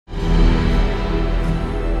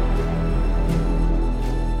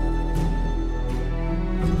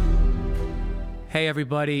Hey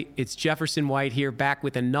everybody, it's Jefferson White here, back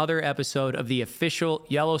with another episode of the official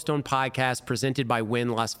Yellowstone podcast presented by Wynn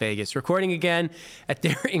Las Vegas. Recording again at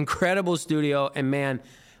their incredible studio, and man,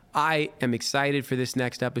 I am excited for this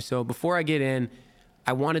next episode. Before I get in,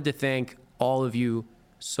 I wanted to thank all of you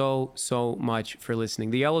so much for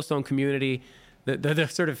listening. The Yellowstone community, the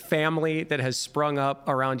sort of family that has sprung up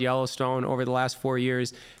around Yellowstone over the last 4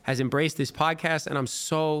 years has embraced this podcast, and I'm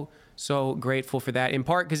so grateful for that, in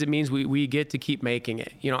part because it means we get to keep making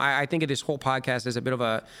it. You know, I think of this whole podcast as a bit of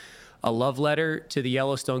a love letter to the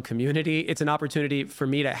Yellowstone community. It's an opportunity for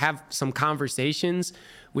me to have some conversations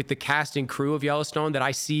with the cast and crew of Yellowstone that I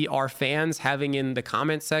see our fans having in the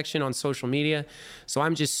comments section on social media. So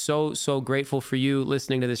I'm just so grateful for you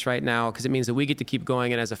listening to this right now, because it means that we get to keep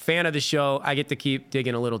going. And as a fan of the show, I get to keep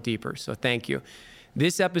digging a little deeper. So thank you.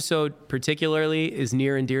 This episode particularly is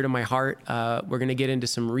near and dear to my heart. We're going to get into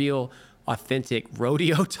some real, authentic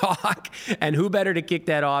rodeo talk. And who better to kick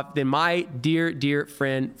that off than my dear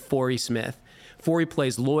friend, Forrie Smith. Forrie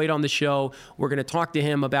plays Lloyd on the show. We're going to talk to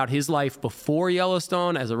him about his life before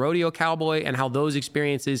Yellowstone as a rodeo cowboy and how those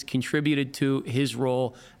experiences contributed to his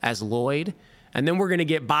role as Lloyd. And then we're going to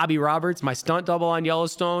get Bobby Roberts, my stunt double on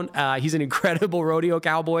Yellowstone. He's an incredible rodeo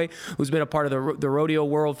cowboy who's been a part of the rodeo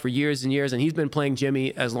world for years and years, and he's been playing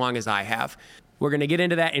Jimmy as long as I have. We're going to get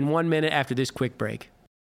into that in 1 minute after this quick break.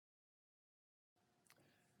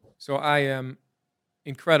 So I am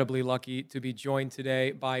incredibly lucky to be joined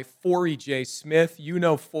today by Forrie J. Smith. You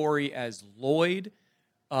know Forrie as Lloyd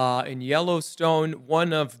in Yellowstone,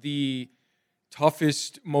 one of the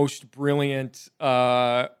toughest, most brilliant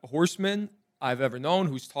horsemen I've ever known,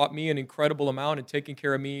 who's taught me an incredible amount and taken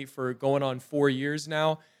care of me for going on 4 years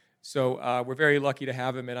now. So we're very lucky to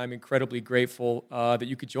have him, and I'm incredibly grateful that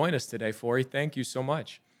you could join us today, Forrie. Thank you so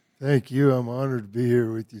much. Thank you. I'm honored to be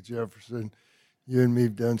here with you, Jefferson. You and me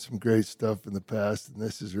have done some great stuff in the past, and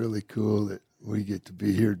this is really cool that we get to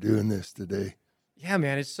be here doing this today. Yeah,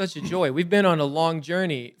 man, it's such a joy. We've been on a long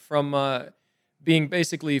journey from being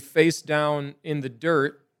basically face down in the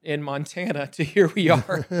dirt in Montana to here we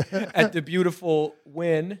are at the beautiful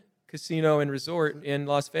Wynn Casino and Resort in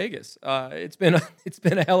Las Vegas. It's been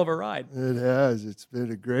a hell of a ride. It has. It's been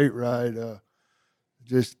a great ride.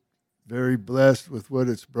 Just very blessed with what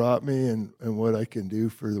it's brought me and what I can do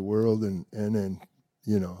for the world, and then,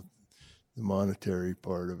 you know, the monetary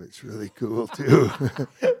part of it's really cool too.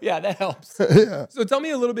 Yeah, that helps. Yeah. So tell me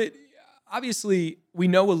a little bit. Obviously, we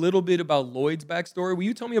know a little bit about Lloyd's backstory. Will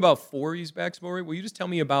you tell me about Forrie's backstory? Will you just tell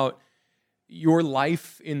me about your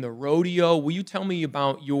life in the rodeo? Will you tell me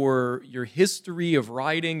about your history of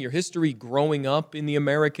riding, your history growing up in the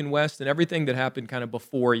American West, and everything that happened kind of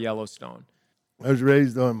before Yellowstone? I was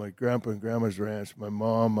raised on my grandpa and grandma's ranch. My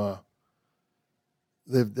mom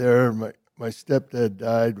lived there. My stepdad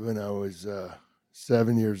died when I was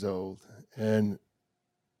 7 years old, and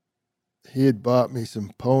he had bought me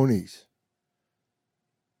some ponies.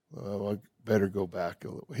 Well, I better go back a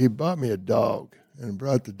little. He bought me a dog and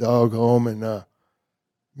brought the dog home, and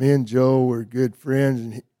me and Joe were good friends,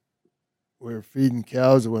 and we were feeding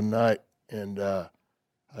cows one night, and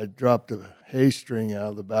I dropped a hay string out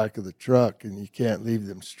of the back of the truck, and you can't leave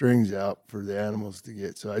them strings out for the animals to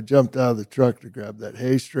get. So I jumped out of the truck to grab that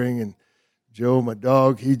hay string, and Joe, my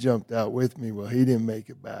dog, he jumped out with me. Well, he didn't make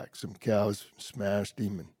it back. Some cows smashed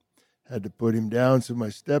him and had to put him down. So my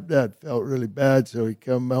stepdad felt really bad, so he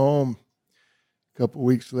come home a couple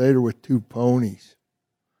weeks later with 2 ponies,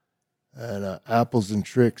 and Apples and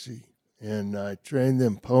Trixie. And I trained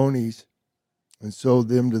them ponies and sold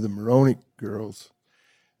them to the Moronic girls.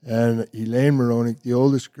 And Elaine Moronic, the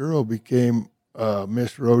oldest girl, became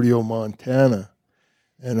Miss Rodeo Montana.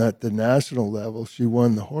 And at the national level, she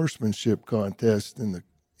won the horsemanship contest in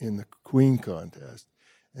the Queen contest.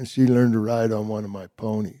 And she learned to ride on one of my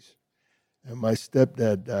ponies. And my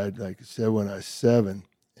stepdad died, like I said, when I was 7.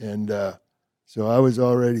 And so I was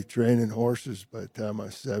already training horses by the time I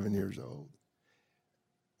was 7 years old.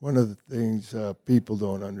 One of the things people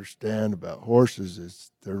don't understand about horses is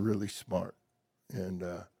they're really smart. And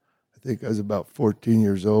I think I was about 14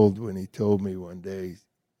 years old when he told me one day,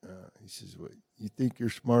 he says, "Well, you think you're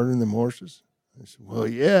smarter than them horses?" I said, "Well,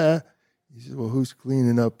 yeah." He said, "Well, who's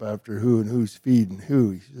cleaning up after who and who's feeding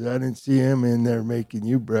who?" He says, "I didn't see him in there making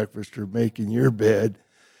you breakfast or making your bed."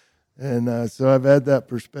 And so I've had that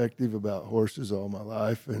perspective about horses all my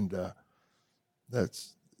life, and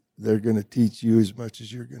they're going to teach you as much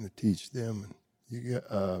as you're going to teach them.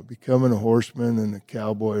 Becoming a horseman and a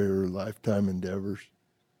cowboy are lifetime endeavors.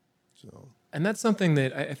 And that's something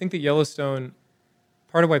that I think that Yellowstone,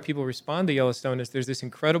 part of why people respond to Yellowstone is there's this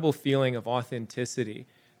incredible feeling of authenticity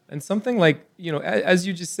And something like, as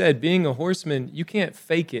you just said, being a horseman, you can't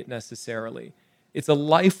fake it necessarily. It's a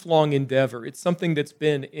lifelong endeavor. It's something that's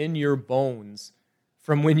been in your bones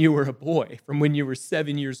from when you were a boy, from when you were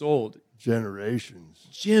 7 years old. Generations,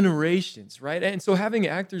 right? And so having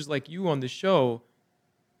actors like you on the show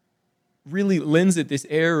really lends it this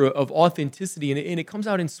air of authenticity, and it comes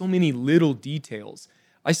out in so many little details.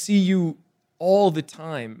 I see you all the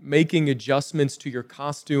time making adjustments to your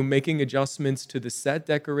costume, making adjustments to the set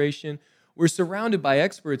decoration. We're surrounded by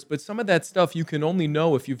experts, but some of that stuff you can only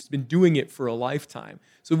know if you've been doing it for a lifetime.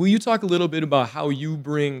 So will you talk a little bit about how you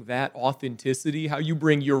bring that authenticity, how you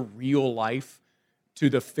bring your real life to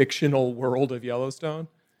the fictional world of Yellowstone?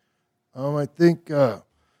 I think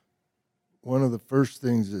one of the first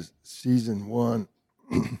things is season 1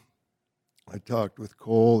 I talked with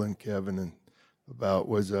Cole and Kevin about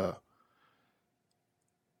was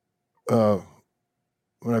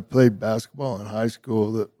when I played basketball in high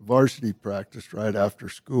school, the varsity practiced right after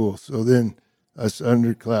school. So then us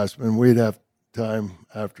underclassmen, we'd have time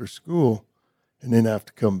after school and then have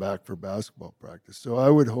to come back for basketball practice. So I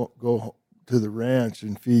would go to the ranch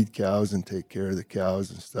and feed cows and take care of the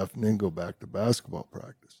cows and stuff, and then go back to basketball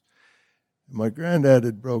practice. And my granddad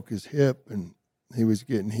had broke his hip, and he was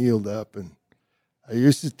getting healed up. And I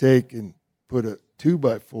used to take and put a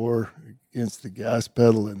 2x4 against the gas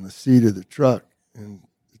pedal in the seat of the truck, and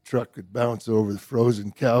the truck would bounce over the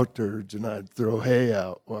frozen cow turds, and I'd throw hay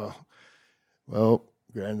out. Well,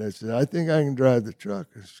 Granddad said, I think I can drive the truck.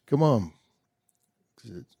 I said, come on,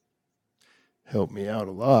 because it helped me out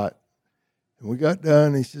a lot. And we got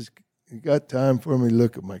done. He says, you got time for me to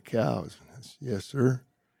look at my cows? And I said, yes, sir.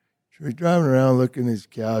 So we're driving around looking at his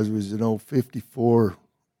cows. It was an old 54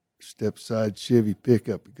 step-side Chevy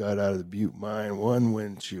pickup he got out of the Butte mine. One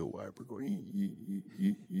windshield wiper going,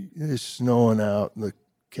 it's snowing out, and the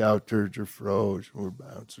cow turds are froze, and we're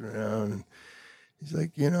bouncing around. And he's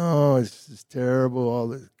like, it's just terrible, all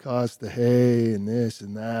the cost of hay and this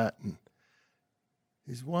and that. And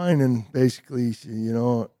he's whining. Basically, he said,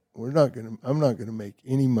 I'm not gonna make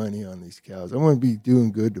any money on these cows. I'm gonna be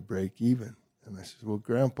doing good to break even. And I said, well,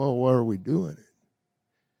 Grandpa, why are we doing it?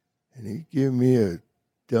 And he gave me a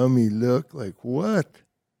dummy look like, what?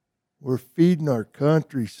 We're feeding our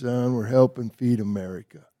country, son. We're helping feed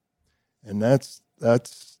America. And that's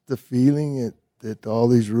the feeling that all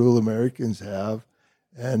these rural Americans have.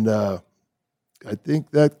 And I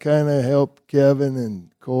think that kind of helped Kevin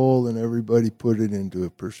and Cole and everybody put it into a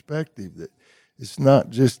perspective that it's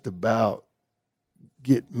not just about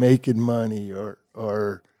making money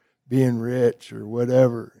or being rich or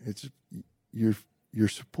whatever. It's you're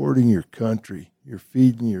supporting your country. You're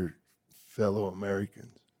feeding your fellow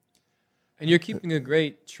Americans. And you're keeping a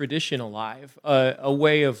great tradition alive, a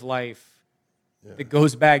way of life that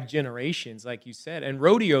goes back generations, like you said. And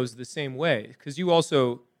rodeo's the same way, because you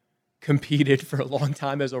also competed for a long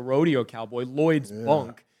time as a rodeo cowboy. Lloyd's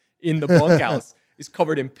bunk in the bunkhouse is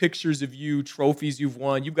covered in pictures of you, trophies you've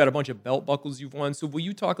won. You've got a bunch of belt buckles you've won. So will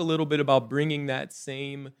you talk a little bit about bringing that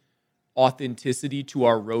same authenticity to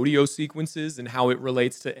our rodeo sequences and how it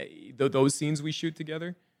relates to those scenes we shoot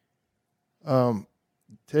together?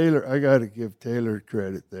 Taylor, I got to give Taylor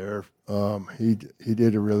credit there. He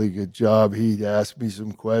did a really good job. He asked me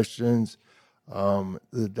some questions.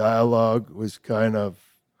 The dialogue was kind of,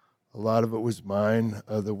 a lot of it was mine,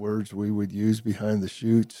 the words we would use behind the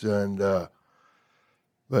shoots.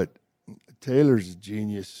 But Taylor's a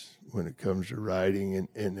genius when it comes to writing,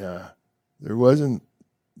 and there wasn't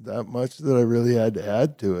that much that I really had to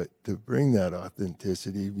add to it to bring that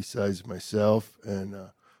authenticity besides myself and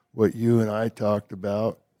what you and I talked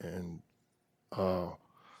about. And I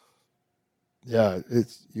got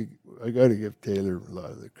to give Taylor a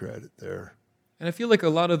lot of the credit there. And I feel like a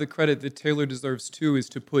lot of the credit that Taylor deserves too is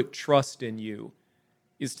to put trust in you,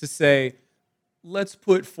 is to say, let's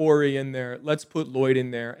put Forrie in there, let's put Lloyd in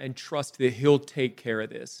there, and trust that he'll take care of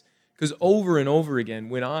this. Because over and over again,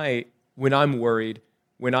 when I'm worried,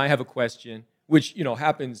 when I have a question, which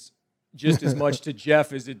happens just as much to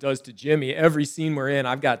Jeff as it does to Jimmy, every scene we're in,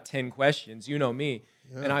 I've got 10 questions. You know me.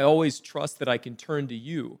 Yeah. And I always trust that I can turn to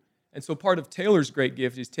you. And so part of Taylor's great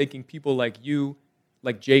gift is taking people like you,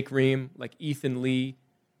 like Jake Ream, like Ethan Lee,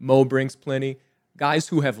 Mo Brinks Plenty, guys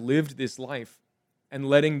who have lived this life, and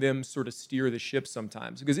letting them sort of steer the ship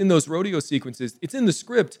sometimes. Because in those rodeo sequences, it's in the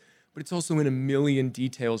script, but it's also in a million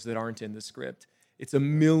details that aren't in the script. It's a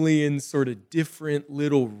million sort of different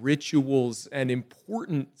little rituals and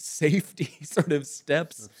important safety sort of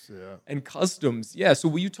steps and customs. Yeah, so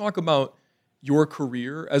will you talk about your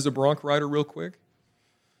career as a bronc rider real quick?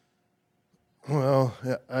 Well,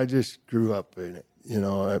 I just grew up in it.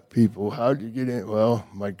 people, how'd you get in? Well,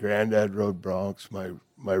 my granddad rode broncs.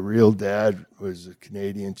 My real dad was a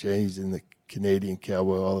Canadian champ. He's in the Canadian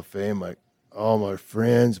Cowboy Hall of Fame. All my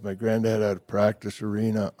friends, my granddad had a practice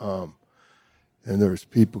arena, and there was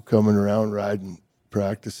people coming around riding,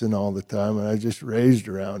 practicing all the time, and I just raised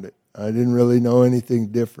around it. I didn't really know anything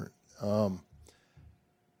different.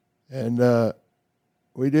 And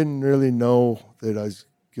we didn't really know that I was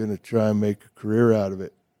going to try and make a career out of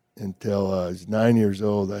it until I was 9 years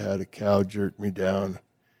old. I had a cow jerk me down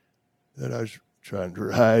that I was trying to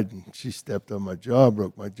ride, and she stepped on my jaw,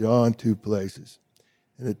 broke my jaw in 2 places.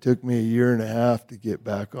 And it took me a year and a half to get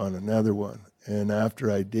back on another one. And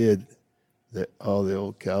after I did, all the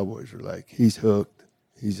old cowboys were like, he's hooked.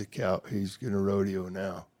 He's going to rodeo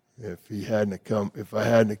now. If I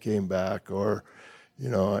hadn't came back, or,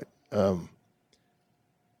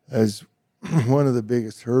 as one of the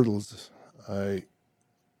biggest hurdles I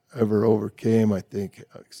ever overcame, I think,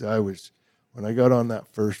 because when I got on that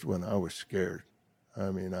first one, I was scared.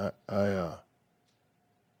 I mean, but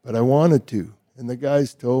I wanted to. And the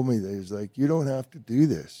guys told me, they was like, you don't have to do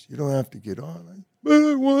this. You don't have to get on. But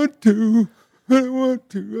I want to.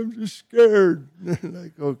 I'm just scared.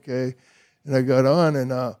 Like, okay. And I got on,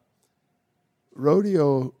 and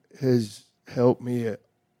rodeo has helped me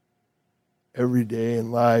every day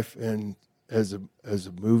in life. And as a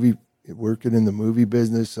movie, working in the movie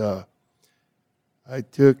business, I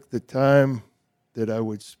took the time that I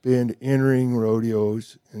would spend entering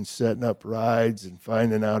rodeos and setting up rides and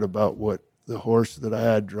finding out about what the horse that I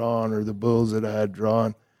had drawn or the bulls that I had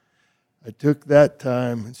drawn. I took that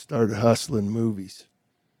time and started hustling movies,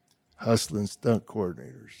 hustling stunt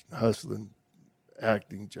coordinators, hustling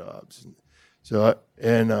acting jobs. And so,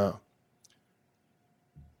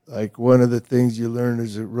 like one of the things you learn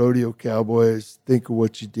as a rodeo cowboy is think of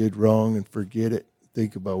what you did wrong and forget it.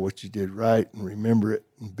 Think about what you did right and remember it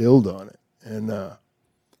and build on it. And I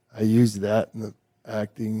use that in the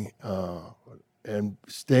acting and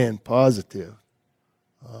staying positive.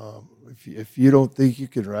 If you don't think you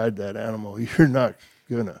can ride that animal, you're not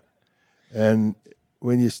gonna. And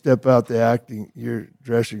when you step out the acting, your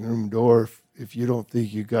dressing room door, if you don't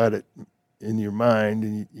think you got it in your mind,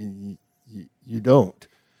 and you don't,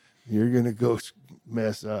 you're gonna go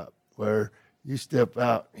mess up. Where you step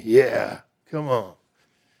out, yeah, come on,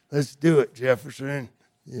 let's do it, Jefferson.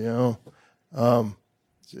 And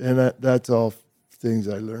that's all things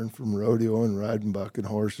I learned from rodeo and riding bucking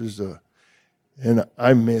horses. And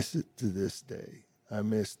I miss it to this day. I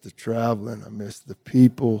miss the traveling. I miss the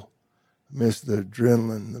people. I miss the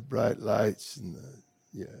adrenaline, the bright lights, and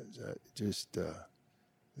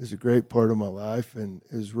it's a great part of my life. And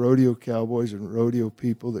it was rodeo cowboys and rodeo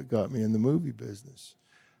people that got me in the movie business.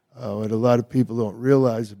 What a lot of people don't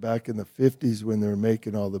realize, that back in the 50s when they were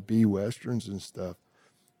making all the B westerns and stuff,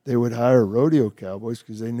 they would hire rodeo cowboys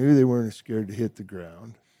because they knew they weren't scared to hit the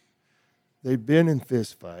ground. They'd been in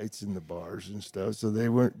fist fights in the bars and stuff, so they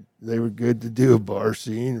were good to do a bar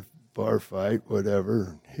scene, bar fight,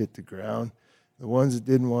 whatever, hit the ground. The ones that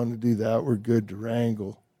didn't want to do that were good to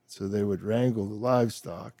wrangle, so they would wrangle the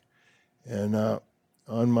livestock. And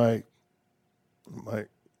on my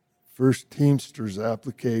first Teamsters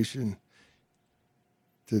application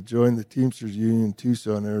to join the Teamsters Union in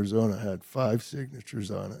Tucson, Arizona, had 5 signatures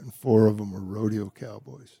on it, and 4 of them were rodeo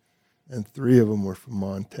cowboys. And 3 of them were from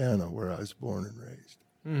Montana, where I was born and raised.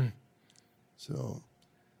 So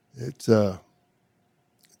it's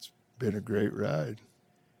been a great ride.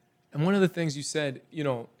 And one of the things you said,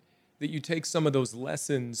 that you take some of those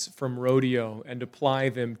lessons from rodeo and apply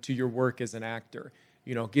them to your work as an actor.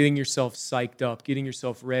 Getting yourself psyched up, getting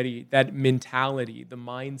yourself ready, that mentality, the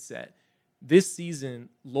mindset. This season,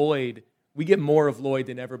 Lloyd, we get more of Lloyd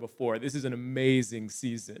than ever before. This is an amazing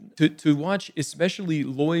season. To watch, especially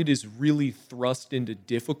Lloyd is really thrust into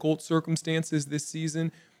difficult circumstances this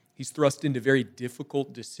season. He's thrust into very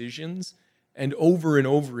difficult decisions. And over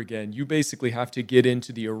again, you basically have to get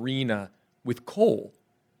into the arena with Cole,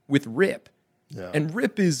 with Rip. Yeah. And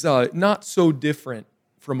Rip is not so different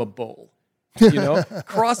from a bull.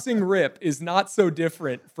 Crossing Rip is not so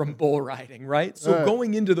different from bull riding, right? So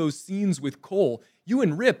going into those scenes with Cole, you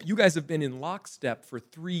and Rip, you guys have been in lockstep for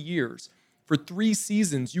 3 years. For 3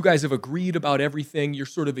 seasons, you guys have agreed about everything. You're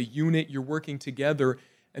sort of a unit. You're working together.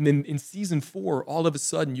 And then in season 4, all of a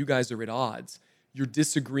sudden, you guys are at odds. You're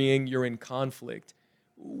disagreeing. You're in conflict.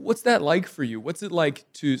 What's that like for you? What's it like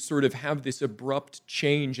to sort of have this abrupt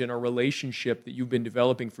change in a relationship that you've been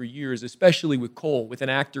developing for years, especially with Cole, with an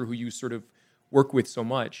actor who you sort of work with so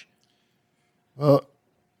much? Well,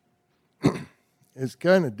 it's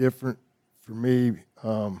kind of different for me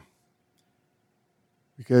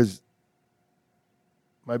because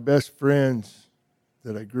my best friends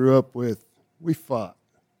that I grew up with, we fought.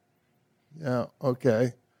 Yeah,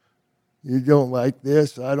 okay. You don't like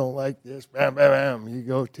this, I don't like this, bam, bam, bam. You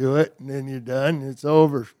go to it, and then you're done, it's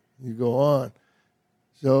over. You go on.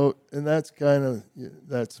 So, and that's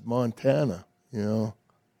Montana, you know.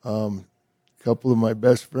 A couple of my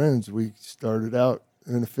best friends, we started out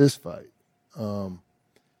in a fist fight. So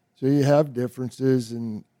you have differences,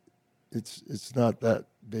 and it's not that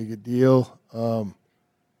big a deal.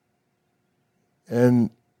 And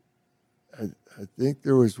I think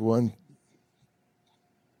there was one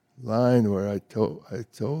line where I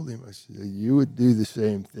told him, I said, you would do the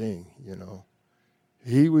same thing, you know.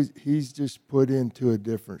 He's just put into a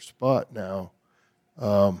different spot now.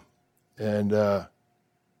 And I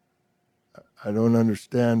don't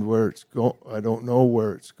understand where it's going. I don't know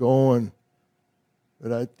where it's going,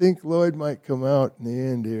 but I think Lloyd might come out in the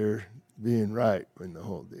end here being right in the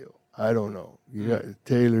whole deal. I don't know. You got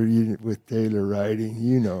Taylor, with Taylor writing,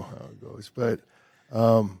 you know how it goes. But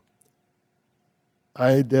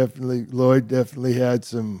Lloyd definitely had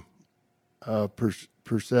some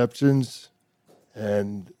perceptions,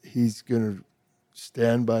 and he's going to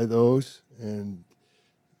stand by those. And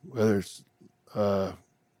whether it's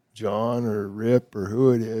John or Rip or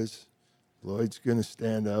who it is, Lloyd's going to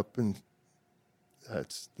stand up, and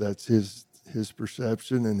that's his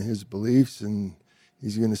perception and his beliefs, and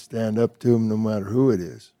he's going to stand up to him no matter who it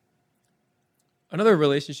is. Another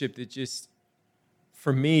relationship that just,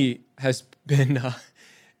 for me, has been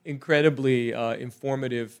incredibly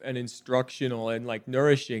informative and instructional and like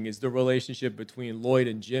nourishing is the relationship between Lloyd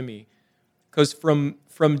and Jimmy. Because from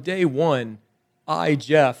day one, I,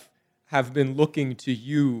 Jeff, have been looking to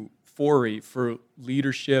you, Forrie, for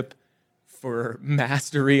leadership, for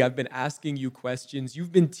mastery. I've been asking you questions.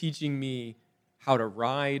 You've been teaching me how to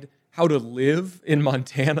ride, how to live in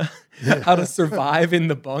Montana, how to survive in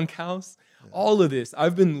the bunkhouse. All of this,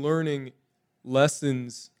 I've been learning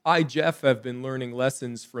lessons. I, Jeff, have been learning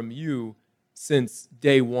lessons from you since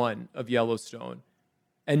day one of Yellowstone.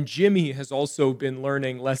 And Jimmy has also been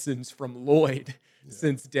learning lessons from Lloyd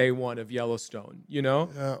since day one of Yellowstone, you know?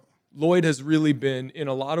 Yeah. Lloyd has really been, in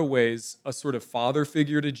a lot of ways, a sort of father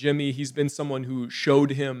figure to Jimmy. He's been someone who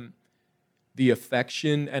showed him the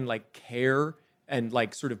affection and like care and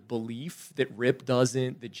like sort of belief that Rip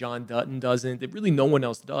doesn't, that John Dutton doesn't, that really no one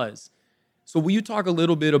else does. So will you talk a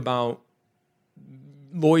little bit about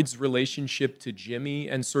Lloyd's relationship to Jimmy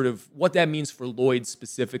and sort of what that means for Lloyd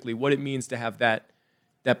specifically, what it means to have that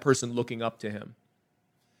person looking up to him?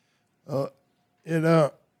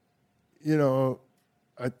 You know,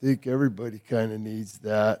 I think everybody kind of needs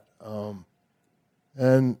that.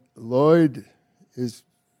 And Lloyd is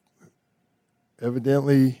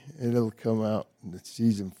evidently, it'll come out in the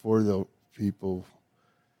season 4, though, people.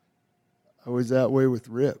 I was that way with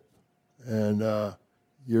Rip. And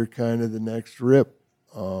you're kind of the next Rip.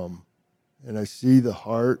 And I see the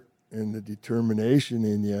heart and the determination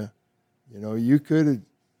in you. You know, you could have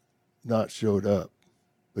not showed up,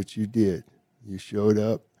 but you did. You showed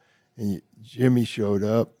up. And Jimmy showed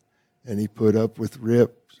up, and he put up with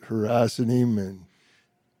Rip harassing him,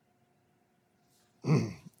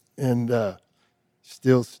 and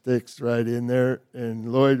still sticks right in there.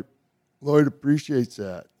 And Lloyd appreciates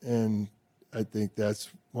that, and I think that's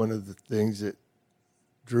one of the things that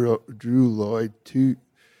drew Lloyd to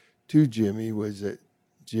Jimmy, was that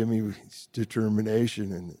Jimmy's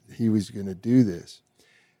determination and he was going to do this.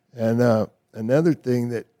 And another thing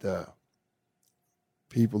that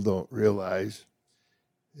people don't realize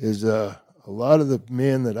is a lot of the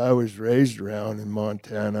men that I was raised around in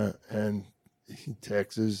Montana and in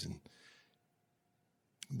Texas, and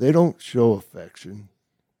they don't show affection.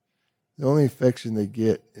 The only affection they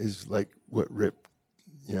get is like what Rip,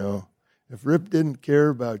 you know. If Rip didn't care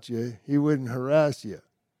about you, he wouldn't harass you,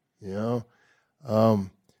 you know.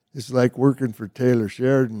 It's like working for Taylor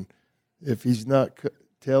Sheridan. If he's not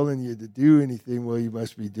telling you to do anything, well, you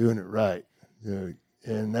must be doing it right. You know,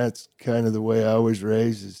 and that's kind of the way I was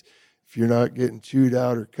raised, is if you're not getting chewed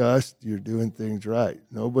out or cussed, you're doing things right.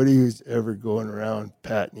 Nobody who's ever going around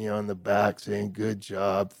patting you on the back saying, good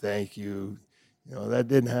job, thank you. You know, that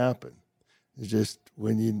didn't happen. It's just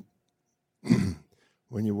when you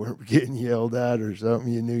weren't getting yelled at or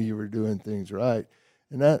something, you knew you were doing things right.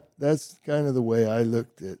 And that's kind of the way I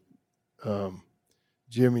looked at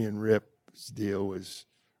Jimmy and Rip's deal. Was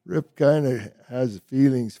Rip kind of has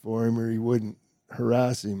feelings for him, or he wouldn't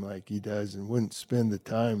harass him like he does and wouldn't spend the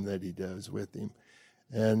time that he does with him.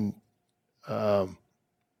 And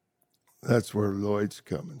that's where Lloyd's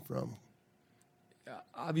coming from.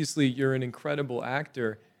 Obviously, you're an incredible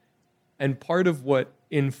actor. And part of what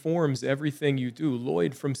informs everything you do,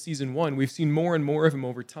 Lloyd from season 1, we've seen more and more of him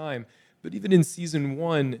over time, but even in season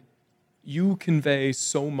 1, you convey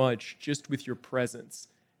so much just with your presence.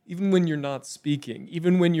 Even when you're not speaking,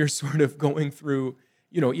 even when you're sort of going through,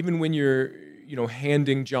 even when you're,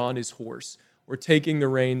 handing John his horse or taking the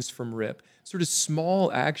reins from Rip, sort of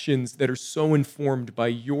small actions that are so informed by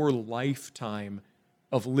your lifetime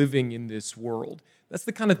of living in this world. That's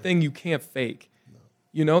the kind of thing you can't fake.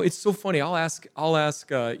 It's so funny. I'll ask,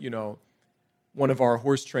 one of our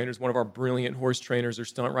horse trainers, one of our brilliant horse trainers or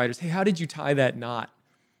stunt riders, hey, how did you tie that knot?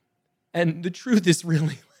 And the truth is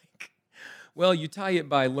really well, you tie it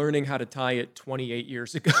by learning how to tie it 28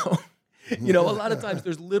 years ago. A lot of times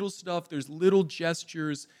there's little stuff, there's little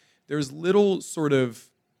gestures, there's little sort of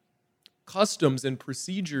customs and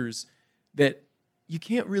procedures that you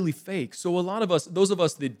can't really fake. So a lot of us, those of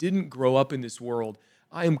us that didn't grow up in this world,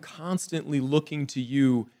 I am constantly looking to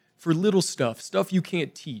you for little stuff you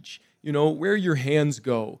can't teach. Where your hands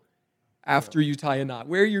go after you tie a knot,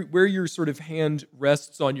 where your sort of hand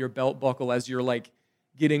rests on your belt buckle as you're like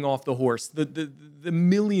getting off the horse, the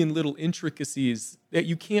million little intricacies that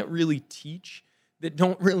you can't really teach, that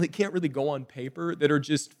can't really go on paper, that are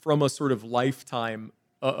just from a sort of lifetime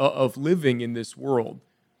of living in this world.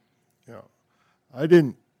 Yeah, I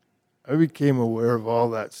became aware of all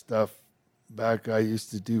that stuff back. I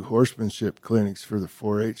used to do horsemanship clinics for the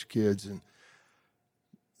 4-H kids, and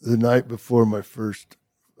the night before my first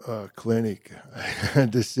clinic, I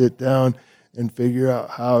had to sit down and figure out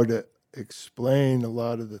how to explain a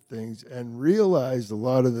lot of the things and realize a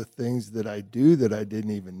lot of the things that I do that I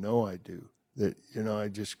didn't even know I do. That, I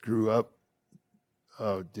just grew up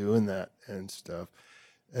doing that and stuff.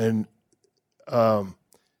 And a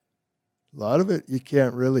lot of it you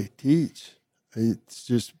can't really teach. It's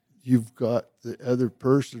just you've got the other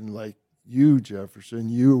person like you, Jefferson,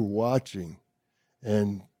 you're watching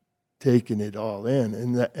and taking it all in.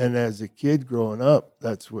 And as a kid growing up,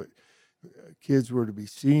 that's what kids were to be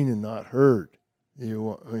seen and not heard.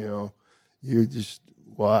 You just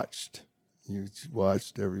watched. You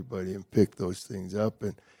watched everybody and picked those things up.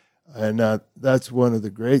 And that's one of the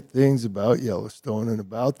great things about Yellowstone and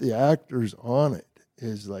about the actors on it,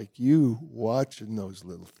 is like you watching those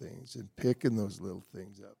little things and picking those little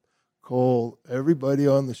things up. Cole, everybody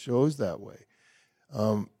on the show is that way.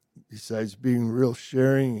 Besides being real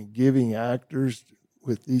sharing and giving actors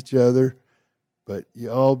with each other, but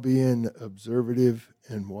you all being observative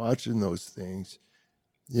and watching those things.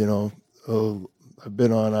 I've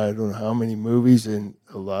been on I don't know how many movies, and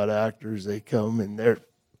a lot of actors, they come and they're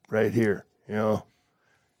right here,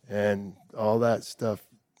 and all that stuff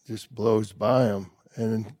just blows by them,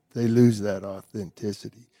 and they lose that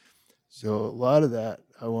authenticity. So a lot of that,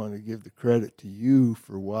 I want to give the credit to you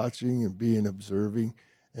for watching and being observing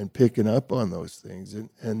and picking up on those things.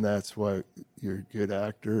 And that's why you're a good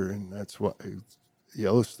actor, and that's why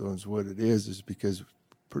Yellowstone's what it is because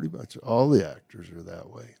pretty much all the actors are that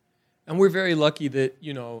way. And we're very lucky that,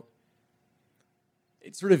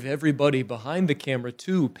 it's sort of everybody behind the camera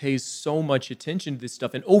too pays so much attention to this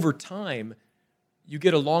stuff. And over time, you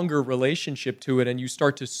get a longer relationship to it, and you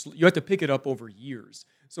have to pick it up over years.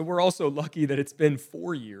 So we're also lucky that it's been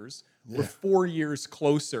 4 years. Yeah. We're 4 years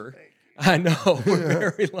closer. I know, we're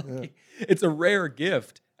very lucky. Yeah. It's a rare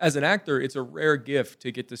gift. As an actor, it's a rare gift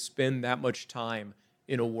to get to spend that much time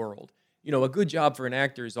in a world. A good job for an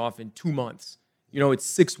actor is often 2 months. It's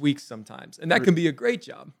 6 weeks sometimes. And that can be a great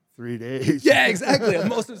job. 3 days. Yeah, exactly.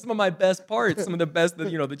 Some of my best parts, some of the best,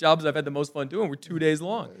 the jobs I've had the most fun doing were 2 days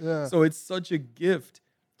long. Yeah. So it's such a gift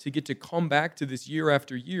to get to come back to this year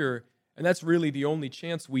after year. And that's really the only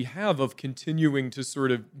chance we have of continuing to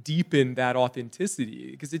sort of deepen that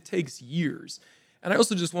authenticity, because it takes years. And I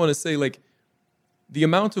also just want to say, the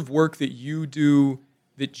amount of work that you do,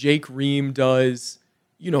 that Jake Ream does,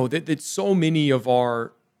 that so many of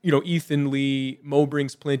our, Ethan Lee, Mo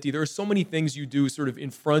Brings Plenty, there are so many things you do sort of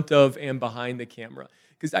in front of and behind the camera.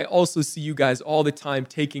 Because I also see you guys all the time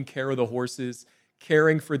taking care of the horses,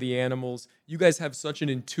 caring for the animals. You guys have such an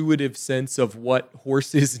intuitive sense of what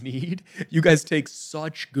horses need. You guys take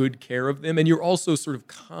such good care of them. And you're also sort of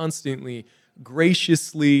constantly,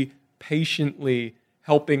 graciously, patiently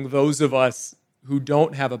helping those of us who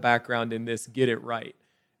don't have a background in this get it right.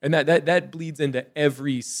 And that bleeds into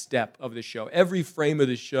every step of the show. Every frame of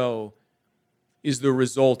the show is the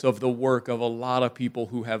result of the work of a lot of people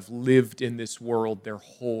who have lived in this world their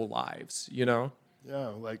whole lives, Yeah,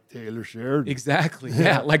 like Taylor Sheridan. Exactly,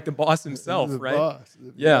 yeah, like the boss himself, the right? Boss.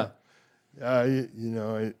 Yeah. I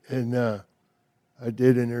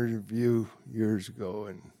did an interview years ago,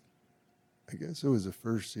 and I guess it was the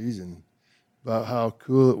first season, about how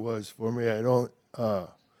cool it was for me. I'd only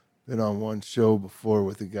been on one show before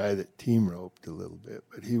with a guy that team roped a little bit,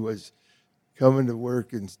 but he was coming to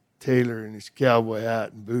work in Taylor in his cowboy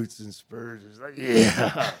hat and boots and spurs. It's like,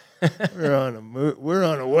 yeah, we're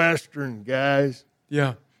on a Western, guys.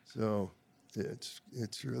 Yeah. So it's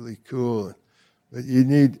really cool. But you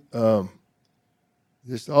need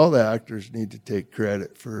just all the actors need to take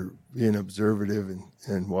credit for being observative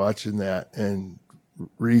and watching that and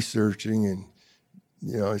researching. And,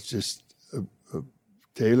 it's just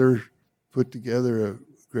Taylor put together a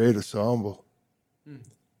great ensemble.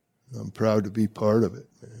 I'm proud to be part of it,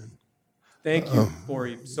 man. Thank you,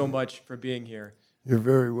 Forrie, so much for being here. You're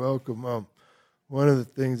very welcome. One of the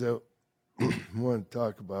things I wanted to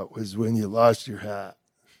talk about was when you lost your hat.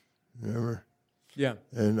 Remember? Yeah.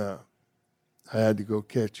 And I had to go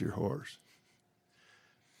catch your horse.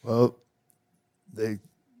 Well,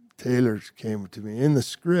 Taylor's came to me. In the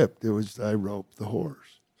script, I roped the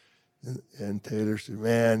horse. And Taylor said,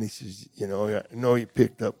 man, he says, I know you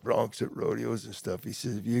picked up broncs at rodeos and stuff. He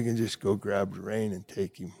says, if you can just go grab the rein and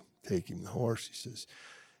take him the horse. He says,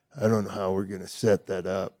 I don't know how we're going to set that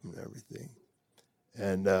up and everything.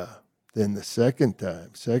 And then the second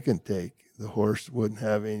take, the horse wouldn't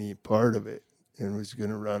have any part of it and was going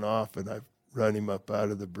to run off. And I run him up out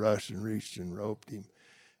of the brush and reached and roped him.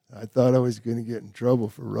 I thought I was going to get in trouble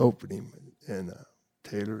for roping him. And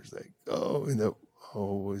Taylor was like, what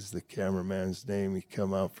was the cameraman's name? He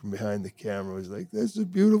come out from behind the camera, was like, that's the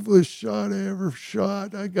beautifulest shot I ever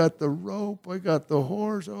shot. I got the rope, I got the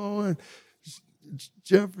horse, and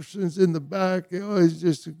Jefferson's in the back. He's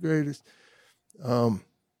just the greatest. And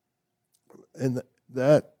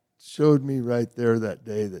that showed me right there that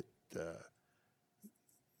day that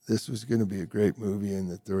this was going to be a great movie and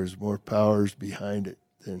that there was more powers behind it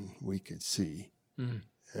than we could see.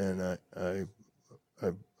 And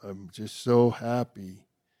I'm just so happy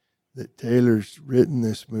that Taylor's written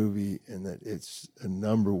this movie and that it's a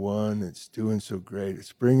number one. It's doing so great.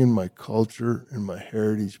 It's bringing my culture and my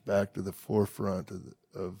heritage back to the forefront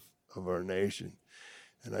of our nation.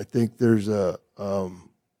 And I think there's an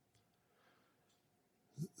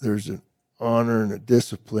honor and a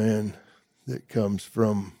discipline that comes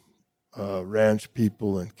from ranch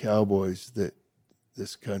people and cowboys that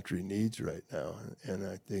this country needs right now. And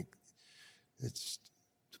I think it's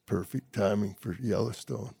perfect timing for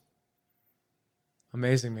Yellowstone.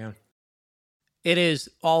 Amazing, man. It is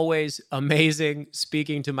always amazing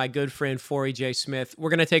speaking to my good friend Forrie J. Smith. We're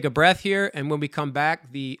going to take a breath here, and when we come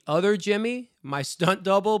back, the other Jimmy, my stunt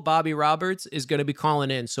double, Bobby Roberts, is going to be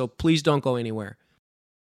calling in, so please don't go anywhere.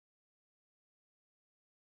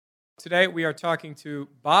 Today, we are talking to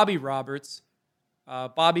Bobby Roberts.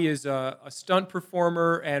 Bobby is a stunt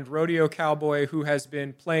performer and rodeo cowboy who has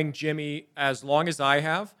been playing Jimmy as long as I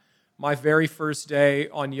have. My very first day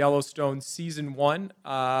on Yellowstone Season 1,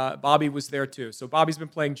 Bobby was there too. So Bobby's been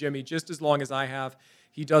playing Jimmy just as long as I have.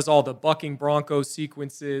 He does all the bucking bronco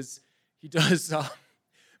sequences. He does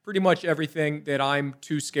pretty much everything that I'm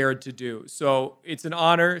too scared to do. So it's an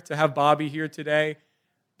honor to have Bobby here today.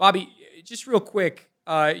 Bobby, just real quick,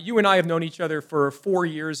 you and I have known each other for 4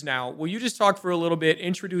 years now. Will you just talk for a little bit,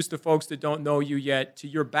 introduce the folks that don't know you yet to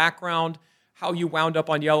your background, how you wound up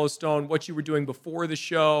on Yellowstone, what you were doing before the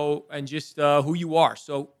show, and just who you are.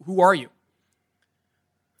 So who are you?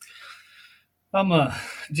 I'm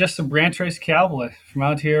just a branch race cowboy from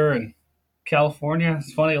out here in California.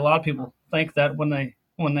 It's funny, a lot of people think that when I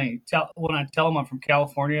tell them I'm from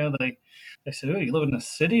California, they say, "Oh, you live in the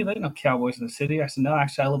city?" They know cowboys in the city. I said, "No,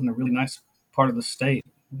 actually, I live in a really nice part of the state.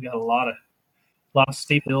 We got a lot of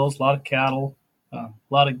steep hills, a lot of cattle, a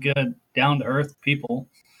lot of good down to earth people."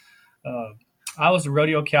 I was a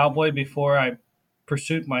rodeo cowboy before I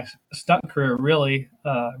pursued my stunt career, really.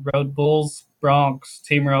 Rode bulls, broncs,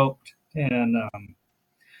 team roped, and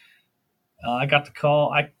I got the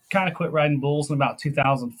call. I kind of quit riding bulls in about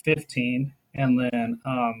 2015, and then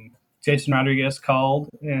Jason Rodriguez called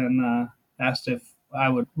and asked if I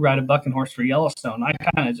would ride a bucking horse for Yellowstone. I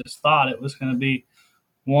kind of just thought it was going to be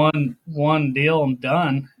one deal and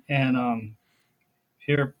done, and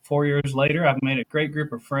here 4 years later, I've made a great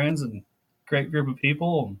group of friends and great group of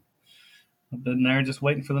people. I've been there just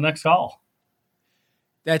waiting for the next call.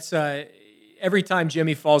 That's every time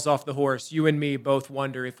Jimmy falls off the horse, you and me both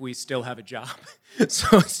wonder if we still have a job.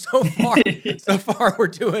 so far we're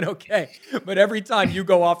doing okay. But every time you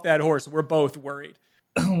go off that horse, we're both worried.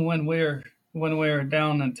 When we were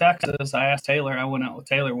down in Texas, I asked Taylor. I went out with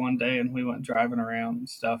Taylor one day, and we went driving around and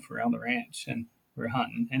stuff around the ranch, and we were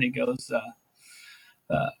hunting. And he goes,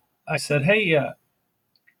 I said, "Hey,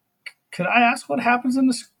 could I ask what happens in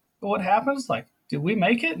this? What happens? Like, did we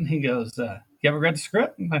make it?" And he goes, you ever read the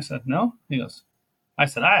script? And I said, no. He goes, I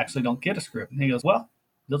said, I actually don't get a script. And he goes, well,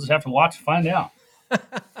 you'll just have to watch and find out.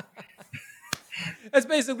 That's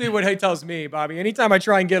basically what he tells me, Bobby. Anytime I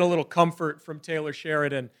try and get a little comfort from Taylor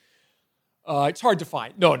Sheridan, it's hard to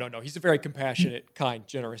find. No. He's a very compassionate, kind,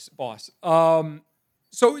 generous boss.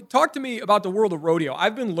 So talk to me about the world of rodeo.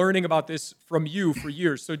 I've been learning about this from you for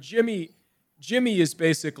years. So Jimmy is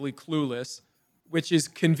basically clueless, which is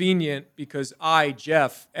convenient because I,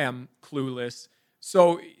 Jeff, am clueless.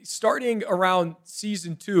 So starting around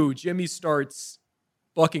season 2, Jimmy starts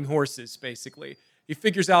bucking horses, basically. He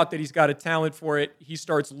figures out that he's got a talent for it. He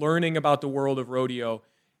starts learning about the world of rodeo.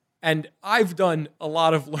 And I've done a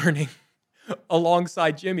lot of learning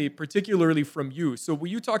alongside Jimmy, particularly from you. So will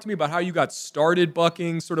you talk to me about how you got started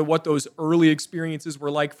bucking, sort of what those early experiences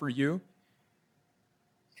were like for you?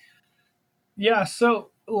 Yeah,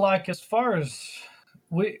 so like as far as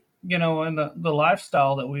we, in the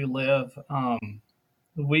lifestyle that we live,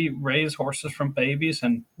 we raise horses from babies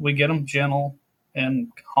and we get them gentle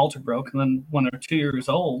and halter broke. And then when they're 2 years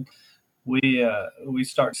old, we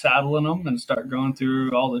start saddling them and start going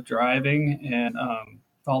through all the driving and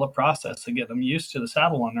all the process to get them used to the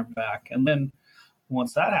saddle on their back. And then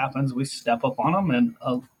once that happens, we step up on them. And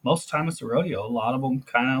most of the time it's a rodeo. A lot of them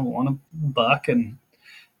kind of want to buck and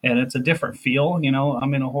it's a different feel. I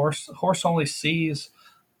mean, a horse only sees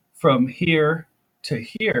from here to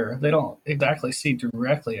here. They don't exactly see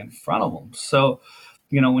directly in front of them. So,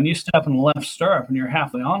 when you step in the left stirrup and you're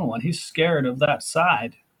halfway on one, he's scared of that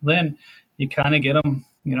side. Then you kind of get him,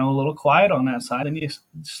 a little quiet on that side and you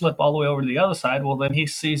slip all the way over to the other side. Well, then he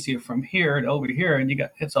sees you from here to over here and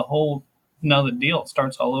it's a whole nother deal. It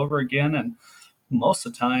starts all over again. And most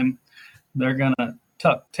of the time they're going to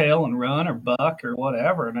tuck tail and run or buck or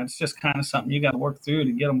whatever. And it's just kind of something you got to work through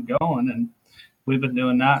to get them going. And we've been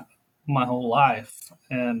doing that my whole life.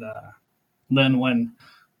 And then when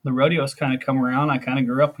the rodeos kind of come around, I kind of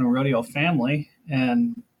grew up in a rodeo family.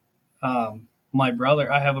 And my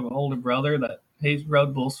brother, I have an older brother that he's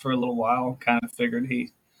rode bulls for a little while, kind of figured he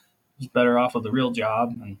was better off with a real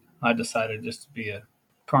job. And I decided just to be a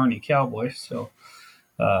carny cowboy. So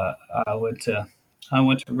I went to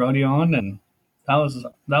rodeoing, and that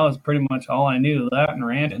was pretty much all I knew, that and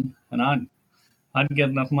ranching. And I'd get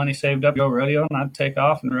enough money saved up to go rodeo, and I'd take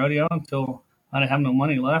off and rodeo until I didn't have no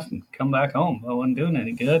money left and come back home. I wasn't doing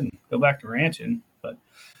any good and go back to ranching. But,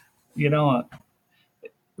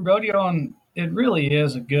 rodeoing, it really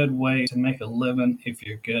is a good way to make a living if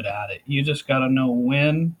you're good at it. You just got to know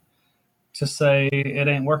when to say it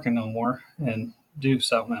ain't working no more and do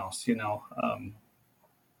something else,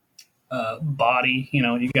 body,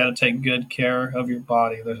 you got to take good care of your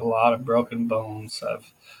body. There's a lot of broken bones.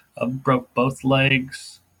 I've broke both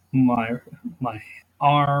legs, my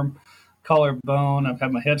arm, collarbone. I've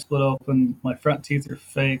had my head split open. My front teeth are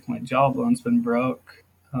fake. My jawbone's been broke.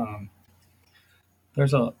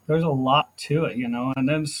 There's a lot to it, and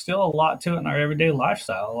there's still a lot to it in our everyday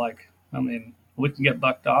lifestyle. We can get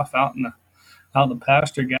bucked off out in the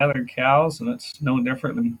pasture gathering cows, and it's no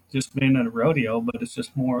different than just being at a rodeo, but it's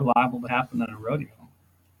just more liable to happen than a rodeo.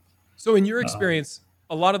 So in your experience,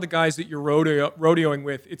 a lot of the guys that you're rodeoing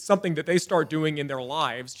with, it's something that they start doing in their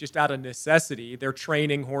lives just out of necessity. They're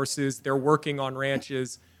training horses, they're working on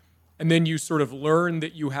ranches, and then you sort of learn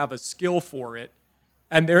that you have a skill for it.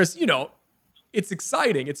 And there's, it's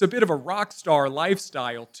exciting. It's a bit of a rock star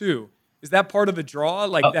lifestyle too. Is that part of the draw?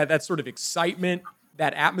 That sort of excitement,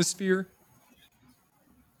 that atmosphere?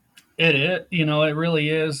 It is, it really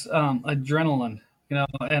is adrenaline,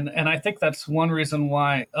 and I think that's one reason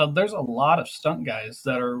why there's a lot of stunt guys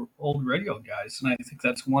that are old rodeo guys. And I think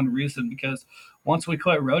that's one reason, because once we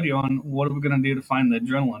quit rodeoing, what are we going to do to find the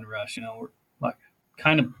adrenaline rush? We're like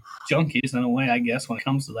kind of junkies in a way, I guess, when it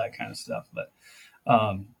comes to that kind of stuff. But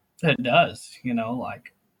it does, I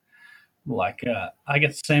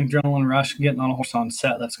get the same adrenaline rush getting on a horse on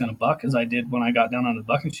set that's going to buck as I did when I got down on the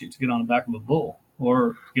bucking chute to get on the back of a bull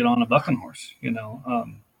or get on a bucking horse.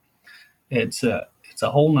 It's a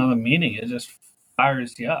whole nother meaning. It just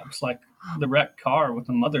fires you up. It's like the wrecked car with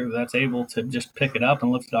a mother that's able to just pick it up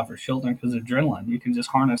and lift it off her shoulder because of adrenaline. You can just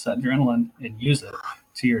harness that adrenaline and use it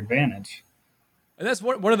to your advantage. And that's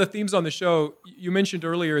one of the themes on the show. You mentioned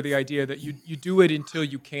earlier the idea that you do it until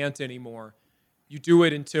you can't anymore. You do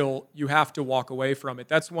it until you have to walk away from it.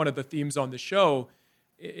 That's one of the themes on the show.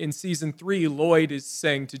 In season 3, Lloyd is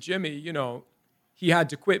saying to Jimmy, he had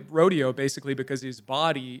to quit rodeo basically because his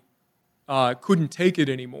body couldn't take it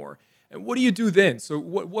anymore. And what do you do then? So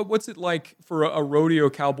what's it like for a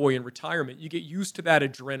rodeo cowboy in retirement? You get used to that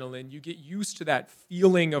adrenaline. You get used to that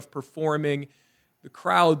feeling of performing, the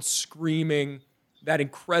crowd screaming. that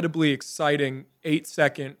incredibly exciting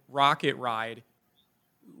 8-second rocket ride.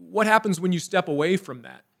 What happens when you step away from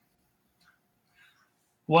that?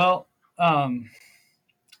 Well,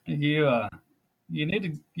 you need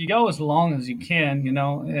to you go as long as you can,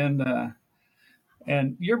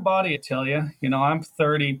 and your body will tell you. I'm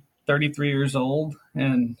 33 years old,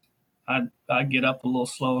 and I get up a little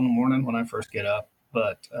slow in the morning when I first get up,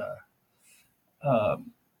 but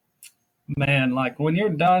man, like when you're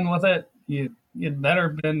done with it, you'd better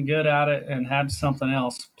been good at it and had something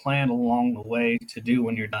else planned along the way to do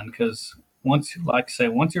when you're done. Because once, like I say,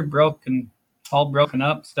 once you're all broken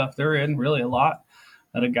up, stuff, there isn't really a lot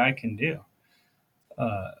that a guy can do.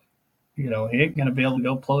 He ain't gonna be able to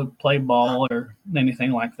go play ball or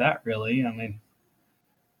anything like that, really. I mean,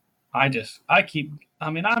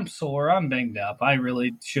 I'm sore, I'm banged up. I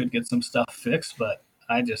really should get some stuff fixed, but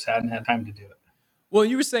I just hadn't had time to do it. Well,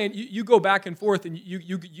 you were saying you go back and forth, and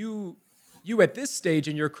you at this stage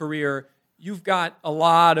in your career, you've got a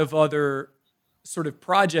lot of other sort of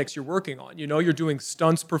projects you're working on. You're doing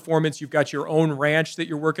stunts performance. You've got your own ranch that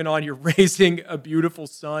you're working on. You're raising a beautiful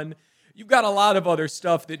son. You've got a lot of other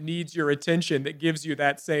stuff that needs your attention that gives you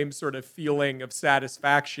that same sort of feeling of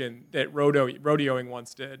satisfaction that rodeoing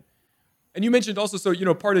once did. And you mentioned also, so,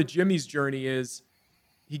 part of Jimmy's journey is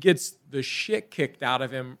he gets the shit kicked out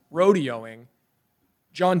of him rodeoing.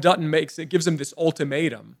 John Dutton gives him this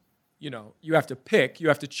ultimatum. You have to pick, you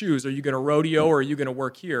have to choose. Are you going to rodeo or are you going to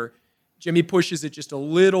work here? Jimmy pushes it just a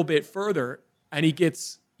little bit further, and he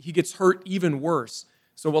gets hurt even worse.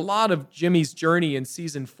 So a lot of Jimmy's journey in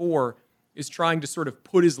season 4 is trying to sort of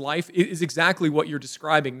put his life, is exactly what you're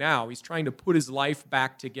describing now. He's trying to put his life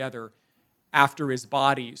back together after his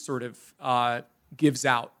body sort of gives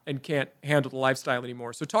out and can't handle the lifestyle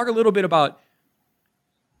anymore. So talk a little bit about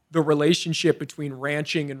the relationship between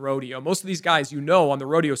ranching and rodeo. Most of these guys, on the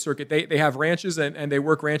rodeo circuit, they have ranches and they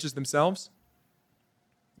work ranches themselves?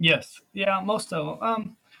 Yes. Yeah, most of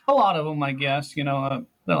them. A lot of them, I guess,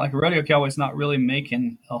 like a rodeo cowboy's not really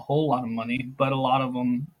making a whole lot of money, but a lot of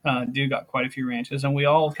them do got quite a few ranches. And we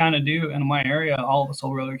all kind of do, in my area, all of us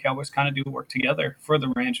old rodeo cowboys kind of do work together for the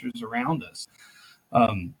ranchers around us.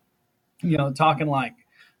 Talking like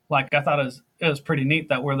I thought it was pretty neat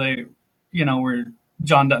that where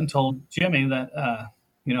John Dutton told Jimmy that,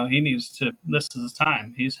 he needs to, this is his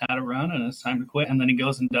time. He's had a run and it's time to quit. And then he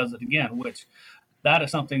goes and does it again, which that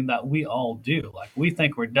is something that we all do. Like we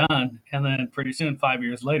think we're done. And then pretty soon, 5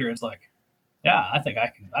 years later, it's like, yeah, I think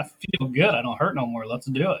I feel good. I don't hurt no more. Let's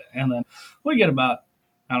do it. And then we get about,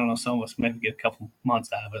 I don't know, some of us maybe get a couple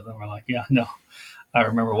months out of it. Then we're like, yeah, no, I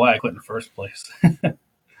remember why I quit in the first place.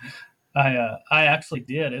 I actually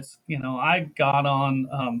did. It's, I got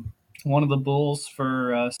on, one of the bulls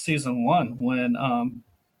for season 1 when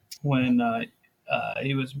I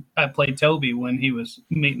played Toby when he was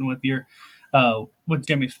meeting with with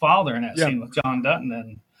Jimmy's father in that scene with John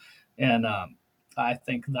Dutton, and I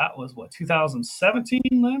think that was 2017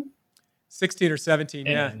 then, 16 or 17,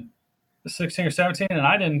 yeah, 16 or 17, and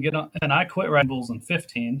I didn't get on, and I quit riding bulls in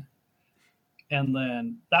 15, and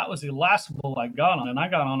then that was the last bull I got on, and I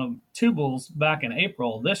got on 2 bulls back in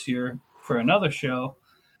April this year for another show.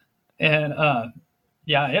 And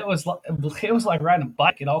it was like riding a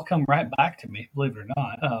bike. It all come right back to me, believe it or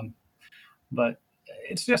not. But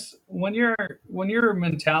it's just when your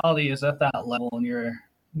mentality is at that level, and you're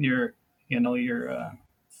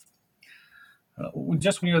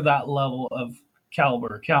just when you're that level of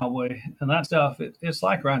caliber, cowboy, and that stuff, it's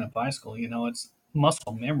like riding a bicycle. It's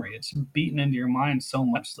muscle memory. It's beaten into your mind so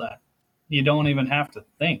much that you don't even have to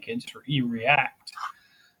think. You react.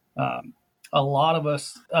 A lot of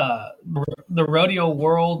us, the rodeo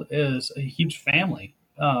world is a huge family.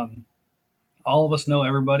 All of us know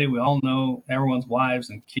everybody. We all know everyone's wives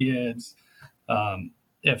and kids.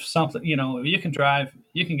 If something, you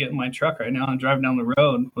can get in my truck right now and drive down the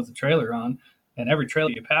road with the trailer on, and every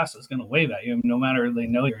trailer you pass is going to wave at you, no matter if they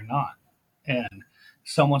know you or not. And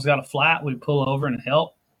someone's got a flat, we pull over and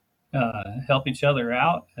help each other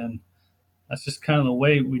out. And that's just kind of the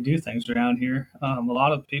way we do things around here. A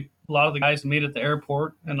lot of the guys meet at the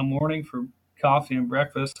airport in the morning for coffee and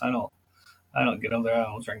breakfast. I don't get over there. I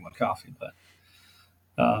don't drink my coffee, but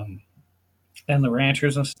and the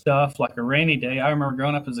ranchers and stuff, like a rainy day. I remember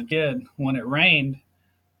growing up as a kid when it rained.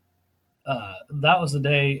 That was the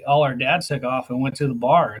day all our dads took off and went to the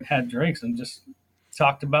bar and had drinks and just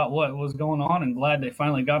talked about what was going on, and glad they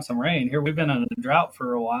finally got some rain. Here we've been in a drought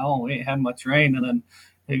for a while and we ain't had much rain, and then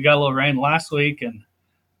it got a little rain last week, and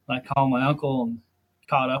I called my uncle and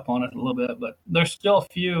caught up on it a little bit, but there's still a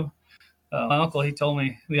few. My uncle, he told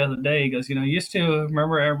me the other day, he goes, used to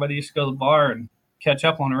remember everybody used to go to the bar and catch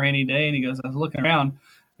up on a rainy day. And he goes, I was looking around.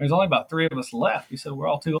 There's only about 3 of us left. He said, we're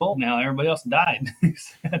all too old now. Everybody else died. He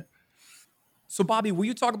said. So, Bobby, will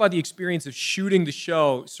you talk about the experience of shooting the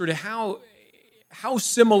show? Sort of how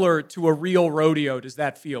similar to a real rodeo does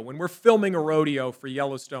that feel? When we're filming a rodeo for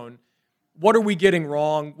Yellowstone, what are we getting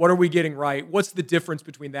wrong? What are we getting right? What's the difference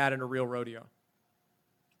between that and a real rodeo?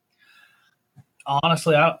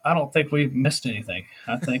 Honestly, I don't think we've missed anything.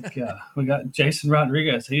 I think we got Jason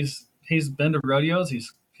Rodriguez. He's been to rodeos.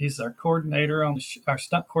 He's our coordinator on our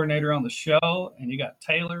stunt coordinator on the show, and you got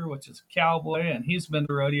Taylor, which is a cowboy, and he's been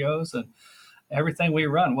to rodeos. And everything we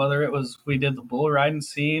run, whether it was we did the bull riding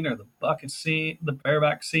scene or the bucket scene, the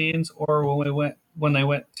bareback scenes, or when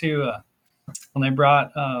they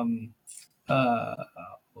brought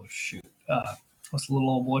what's the little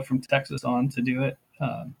old boy from Texas on to do it.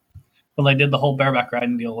 When they did the whole bareback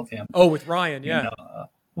riding deal with him. Oh, with Ryan, yeah.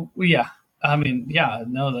 Yeah. I mean, yeah,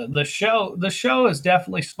 no, the show is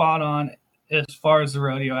definitely spot on as far as the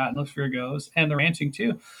rodeo atmosphere goes, and the ranching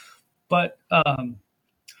too. But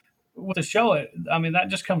with the show, that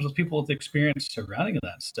just comes with people with experience to running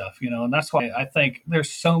that stuff, and that's why I think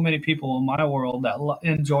there's so many people in my world that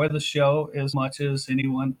enjoy the show as much as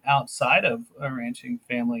anyone outside of a ranching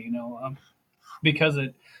family, because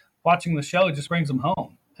watching the show just brings them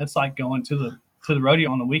home. It's like going to the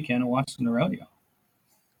rodeo on the weekend and watching the rodeo.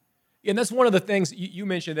 And that's one of the things you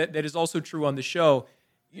mentioned that is also true on the show.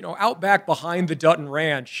 Out back behind the Dutton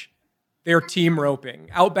Ranch, they're team roping.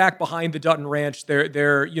 Out back behind the Dutton Ranch,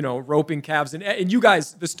 they're roping calves. And you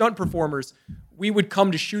guys, the stunt performers, we would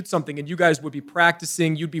come to shoot something and you guys would be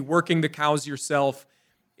practicing. You'd be working the cows yourself.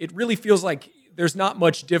 It really feels like there's not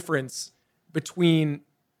much difference between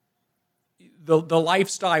the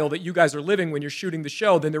lifestyle that you guys are living when you're shooting the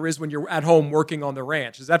show than there is when you're at home working on the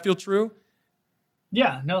ranch. Does that feel true?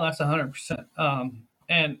 Yeah, no, that's 100%.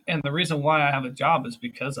 And the reason why I have a job is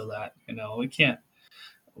because of that.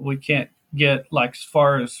 We can't get, like, as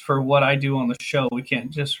far as for what I do on the show, we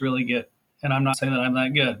can't just really get, and I'm not saying that I'm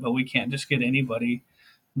that good, but we can't just get anybody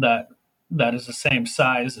that is the same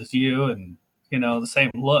size as you and, the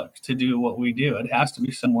same look to do what we do. It has to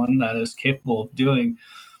be someone that is capable of doing,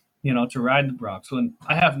 to ride the broncs. When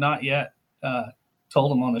I have not yet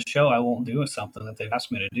told them on the show I won't do something that they've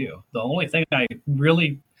asked me to do. The only thing I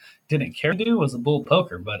really didn't care to do was the bull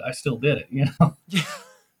poker, but I still did it, Yeah.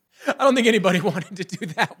 I don't think anybody wanted to do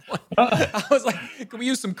that one. I was like, can we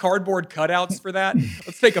use some cardboard cutouts for that?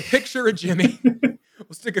 Let's take a picture of Jimmy.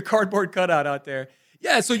 We'll stick a cardboard cutout out there.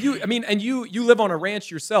 Yeah, so you live on a ranch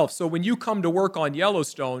yourself. So when you come to work on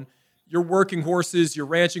Yellowstone, you're working horses, you're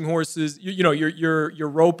ranching horses, you're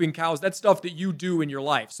roping cows. That's stuff that you do in your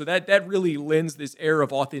life. So that really lends this air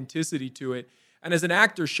of authenticity to it. And as an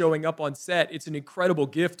actor showing up on set, it's an incredible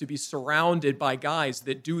gift to be surrounded by guys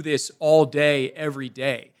that do this all day, every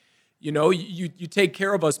day. You take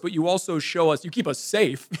care of us, but you also show us, you keep us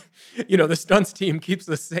safe. The stunts team keeps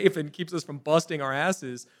us safe and keeps us from busting our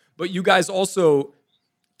asses. But you guys also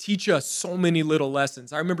teach us so many little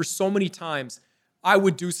lessons. I remember so many times I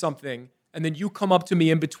would do something, and then you come up to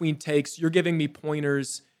me in between takes. You're giving me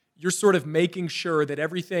pointers. You're sort of making sure that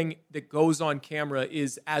everything that goes on camera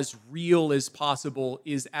is as real as possible,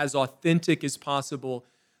 is as authentic as possible.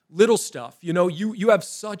 Little stuff. You have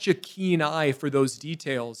such a keen eye for those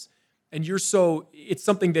details, and it's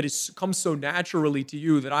something that comes so naturally to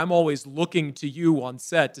you that I'm always looking to you on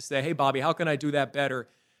set to say, hey, Bobby, how can I do that better?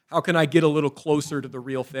 How can I get a little closer to the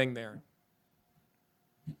real thing there?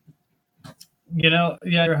 Yeah,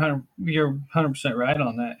 you're 100% right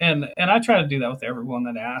on that, and I try to do that with everyone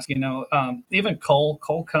that asks. Even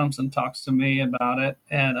Cole comes and talks to me about it,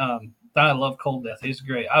 and I love Cole Death. He's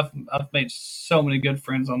great. I've made so many good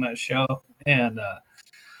friends on that show, and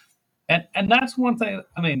that's one thing.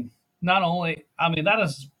 That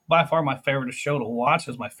is by far my favorite show to watch.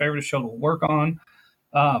 Is my favorite show to work on,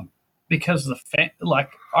 because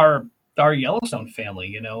our Yellowstone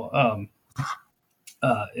family.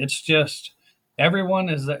 It's just.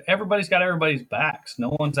 Everybody's got everybody's backs.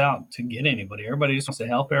 No one's out to get anybody. Everybody just wants to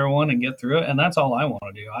help everyone and get through it. And that's all I want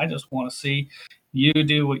to do. I just want to see you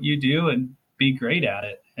do what you do and be great at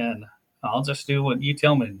it. And I'll just do what you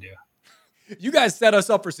tell me to do. You guys set us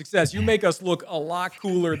up for success. You make us look a lot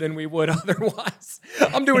cooler than we would otherwise.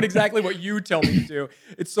 I'm doing exactly what you tell me to do.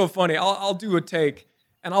 It's so funny. I'll do a take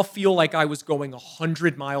and I'll feel like I was going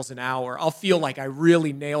 100 miles an hour. I'll feel like I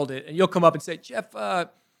really nailed it. And you'll come up and say, Jeff,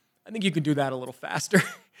 I think you can do that a little faster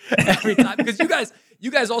every time. Because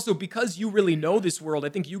you guys also, because you really know this world, I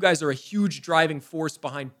think you guys are a huge driving force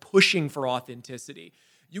behind pushing for authenticity.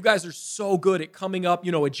 You guys are so good at coming up,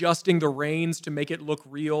 adjusting the reins to make it look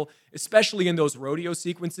real, especially in those rodeo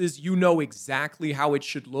sequences. You know exactly how it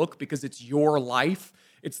should look because it's your life.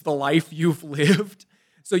 It's the life you've lived.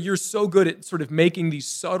 So you're so good at sort of making these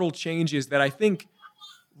subtle changes that I think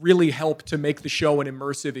really help to make the show an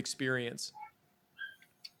immersive experience.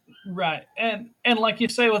 Right. And like you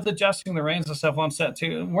say, with adjusting the reins and stuff on set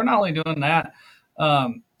too, we're not only doing that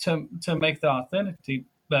to make the authenticity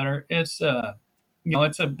better. It's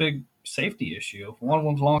it's a big safety issue. If one of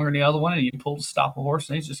them's longer than the other one and you pull to stop a horse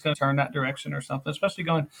and he's just going to turn that direction or something, especially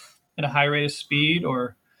going at a high rate of speed,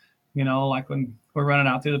 or like when we're running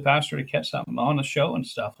out through the pasture to catch something on the show and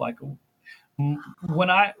stuff. Like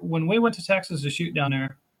when we went to Texas to shoot down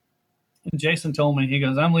there, Jason told me, he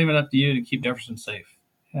goes, "I'm leaving it up to you to keep Jefferson safe."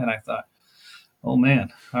 And I thought, oh man,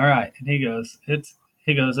 all right. And he goes, it's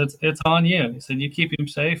on you. He said, "You keep him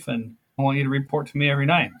safe, and I want you to report to me every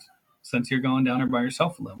night since you're going down there by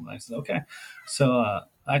yourself a little." I said, okay. So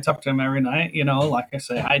I talked to him every night. Like I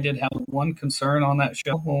say, I did have one concern on that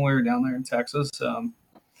show when we were down there in Texas.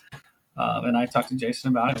 And I talked to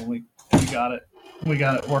Jason about it, and we got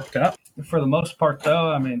it worked out. For the most part,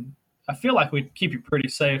 though, I mean, I feel like we keep you pretty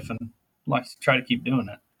safe, and like to try to keep doing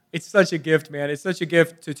it. It's such a gift, man. It's such a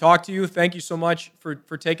gift to talk to you. Thank you so much for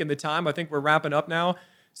taking the time. I think we're wrapping up now.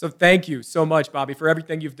 So thank you so much, Bobby, for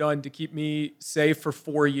everything you've done to keep me safe for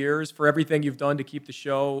 4 years, for everything you've done to keep the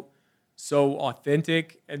show so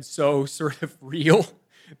authentic and so sort of real.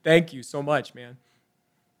 Thank you so much, man.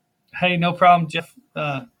 Hey, no problem, Jeff.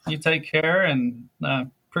 You take care, and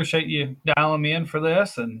appreciate you dialing me in for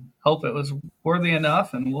this, and hope it was worthy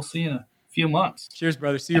enough, and we'll see you in a few months. Cheers,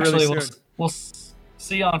 brother. See you really soon. We'll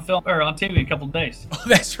see you on film or on TV in a couple of days. Oh,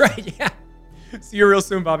 that's right. Yeah. See you real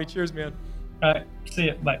soon, Bobby. Cheers, man. All right. See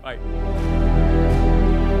you. Bye. Bye.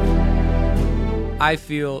 I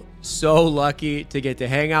feel so lucky to get to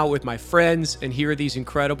hang out with my friends and hear these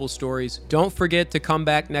incredible stories. Don't forget to come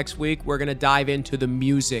back next week. We're going to dive into the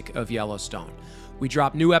music of Yellowstone. We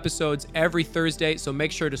drop new episodes every Thursday, so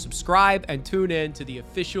make sure to subscribe and tune in to the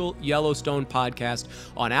official Yellowstone podcast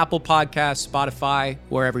on Apple Podcasts, Spotify,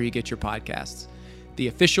 wherever you get your podcasts. The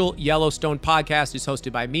official Yellowstone podcast is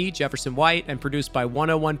hosted by me, Jefferson White, and produced by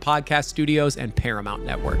 101 Podcast Studios and Paramount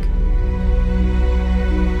Network.